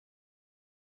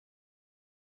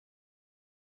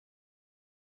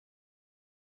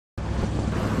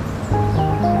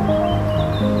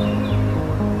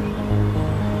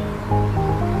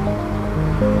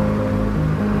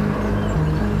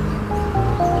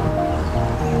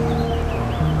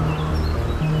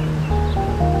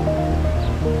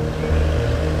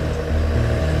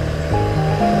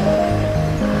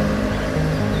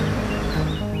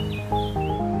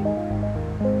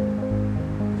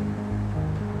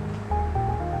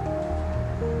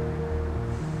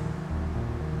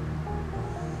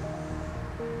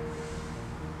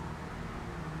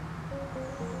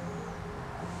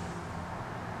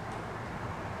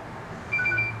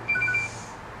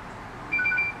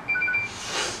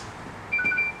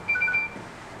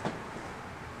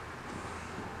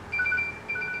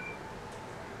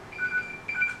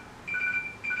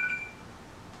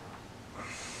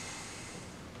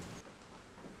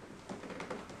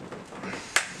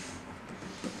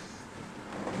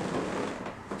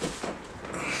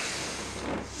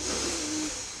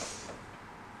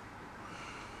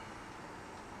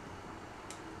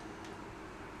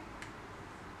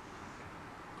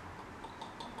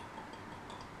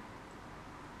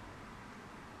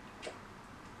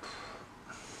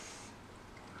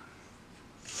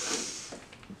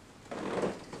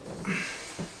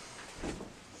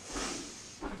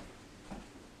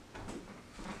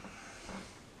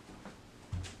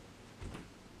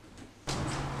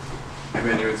Come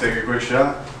in, you would take a quick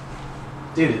shot?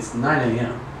 Dude, it's 9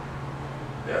 a.m.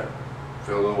 Yeah.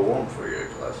 Feel a little warm for your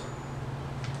class.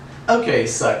 Okay,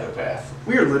 psychopath.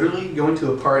 We are literally going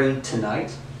to a party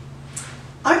tonight.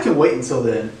 I can wait until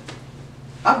then.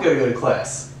 I'm gonna go to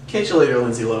class. Catch you later,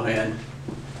 Lindsay Lohan.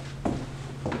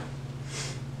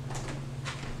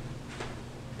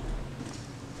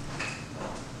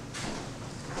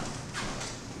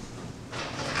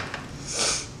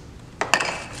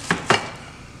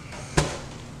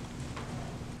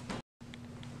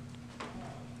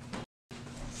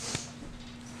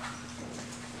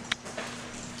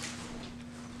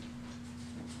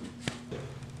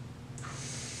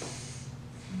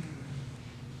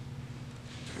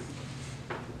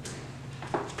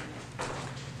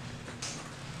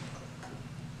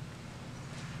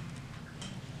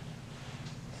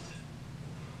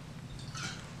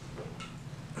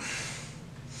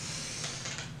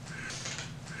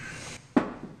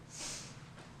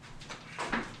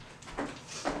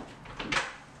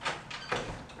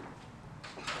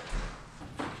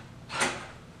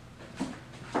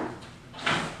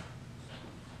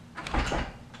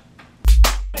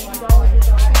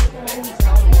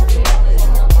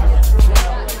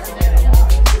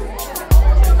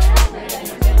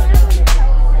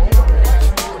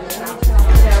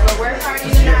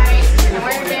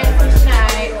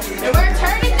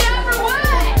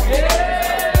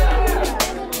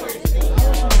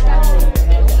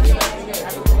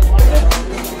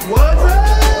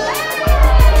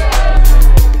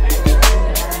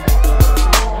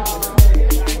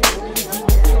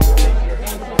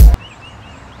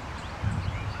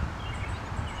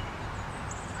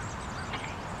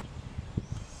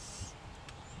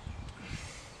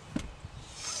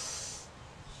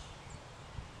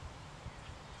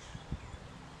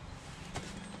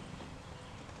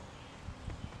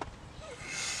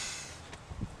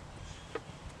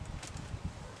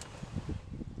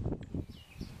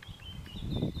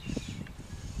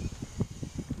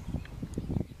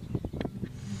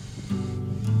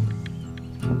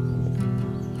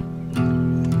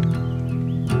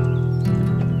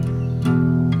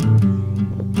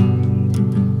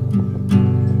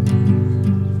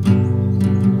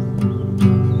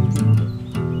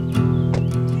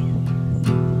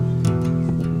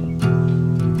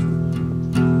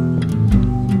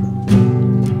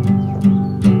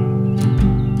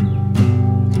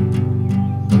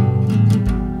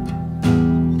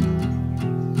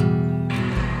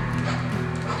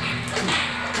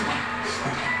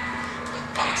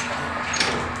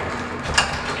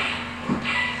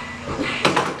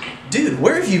 Dude,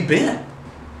 where have you been?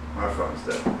 My phone's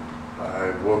dead.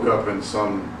 I woke up in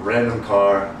some random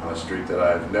car on a street that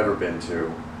I've never been to,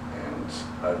 and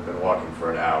I've been walking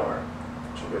for an hour,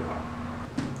 which will get home.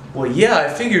 Well, yeah, I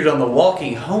figured on the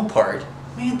walking home part.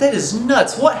 Man, that is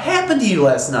nuts. What happened to you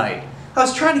last night? I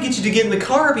was trying to get you to get in the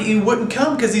car, but you wouldn't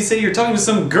come because you said you were talking to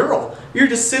some girl. You were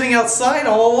just sitting outside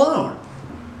all alone.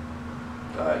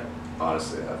 I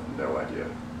honestly have no idea.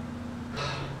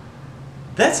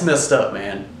 That's messed up,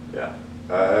 man. Yeah,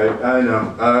 I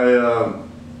know.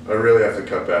 I really have to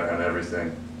cut back on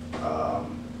everything. I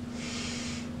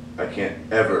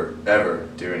can't ever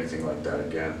do anything like that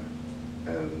again.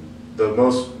 And the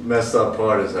most messed up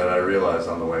part is that I realized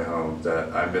on the way home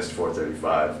that I missed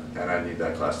 435 and I need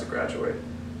that class to graduate.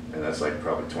 And that's like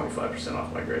probably 25%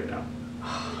 off my grade now.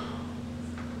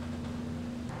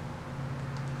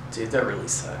 Dude, that really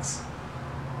sucks.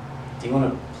 Do you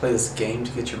want to play this game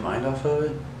to get your mind off of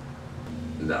it?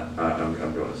 No, I'm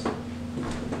going to sleep.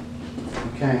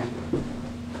 Okay.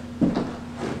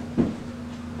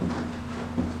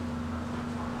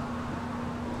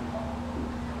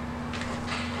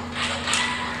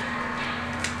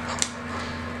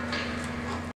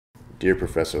 Dear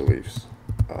Professor Leafs,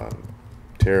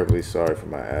 terribly sorry for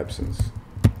my absence.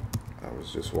 I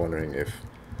was just wondering if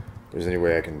there's any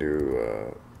way I can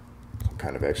do some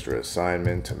kind of extra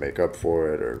assignment to make up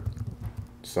for it or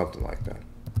something like that.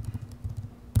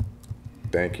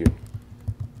 Thank you,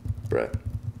 Brett.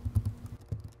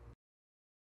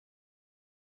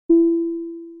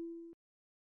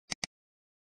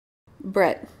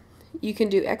 Brett, you can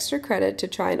do extra credit to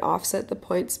try and offset the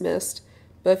points missed,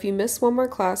 but if you miss one more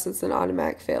class, it's an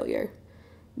automatic failure.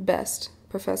 Best,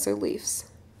 Professor Leafs.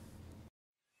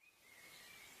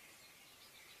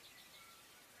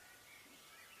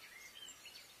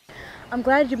 I'm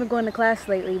glad you've been going to class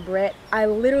lately, Brett. I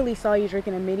literally saw you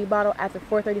drinking a mini bottle after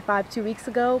 4:35 2 weeks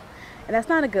ago, and that's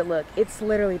not a good look. It's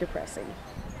literally depressing.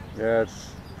 Yeah,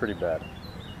 it's pretty bad.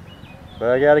 But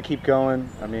I gotta keep going.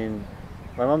 I mean,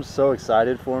 my mom's so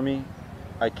excited for me.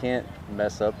 I can't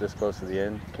mess up this close to the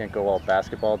end. Can't go all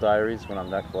basketball diaries when I'm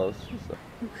that close. So.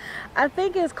 I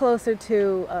think it's closer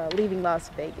to leaving Las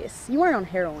Vegas. You weren't on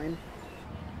heroin.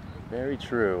 Very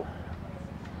true.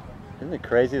 Isn't it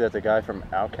crazy that the guy from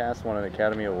Outcast won an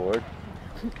Academy Award?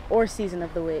 Or Season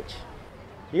of the Witch.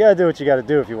 You gotta do what you gotta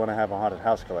do if you want to have a haunted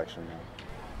house collection.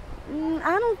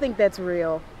 I don't think that's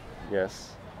real.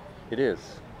 Yes, it is.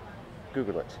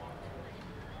 Google it.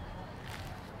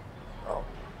 Oh,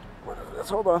 what is this?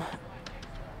 Hold on.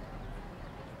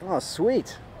 Oh,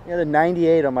 sweet. I got a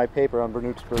 98 on my paper on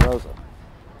Bernucci Spinoza.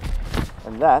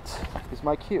 And that is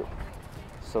my cue.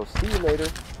 So see you later,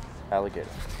 alligator.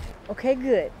 Okay,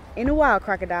 good. In a while,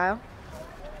 crocodile.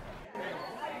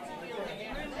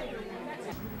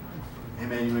 Hey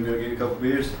man, you wanna go get a couple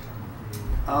beers?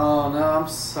 Oh no, I'm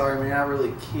sorry, man. I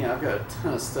really can't. I've got a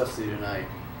ton of stuff to do tonight.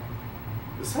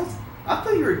 Besides, I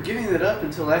thought you were giving it up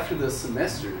until after the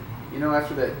semester. You know,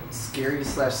 after that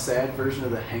scary/sad version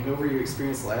of the hangover you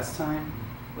experienced last time.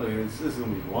 Look, this is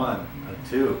gonna be one, not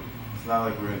two. It's not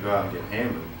like we're gonna go out and get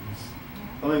hammered.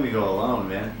 Don't make me go alone,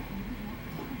 man.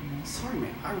 Sorry,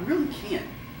 man. I really can't.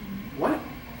 Why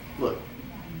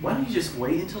don't you just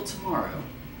wait until tomorrow,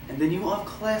 and then you will have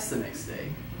class the next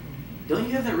day? Don't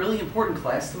you have that really important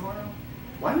class tomorrow?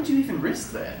 Why would you even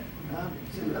risk that?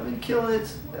 Dude, I've been killing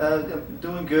it. I'm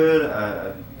doing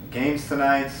good. Games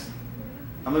tonight.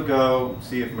 I'm gonna go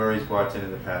see if Murray's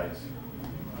bartending the patties.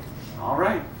 All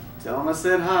right. Tell him I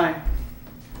said hi.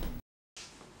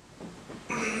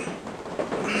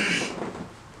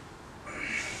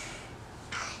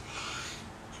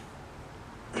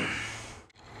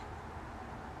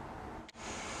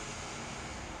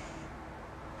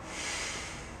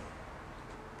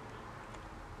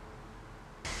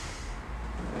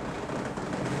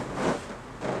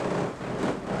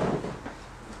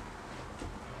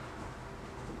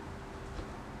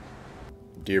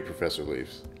 Dear Professor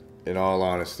Leaves, in all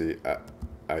honesty, I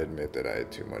admit that I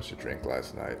had too much to drink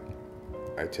last night.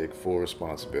 I take full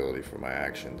responsibility for my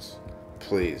actions.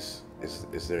 Please,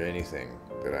 is there anything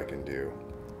that I can do?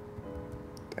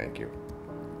 Thank you,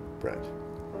 Brett.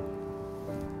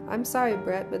 I'm sorry,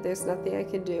 Brett, but there's nothing I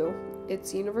can do.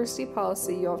 It's university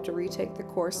policy you'll have to retake the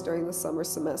course during the summer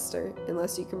semester,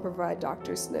 unless you can provide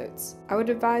doctor's notes. I would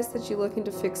advise that you look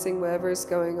into fixing whatever is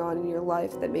going on in your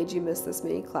life that made you miss this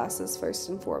many classes first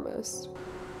and foremost.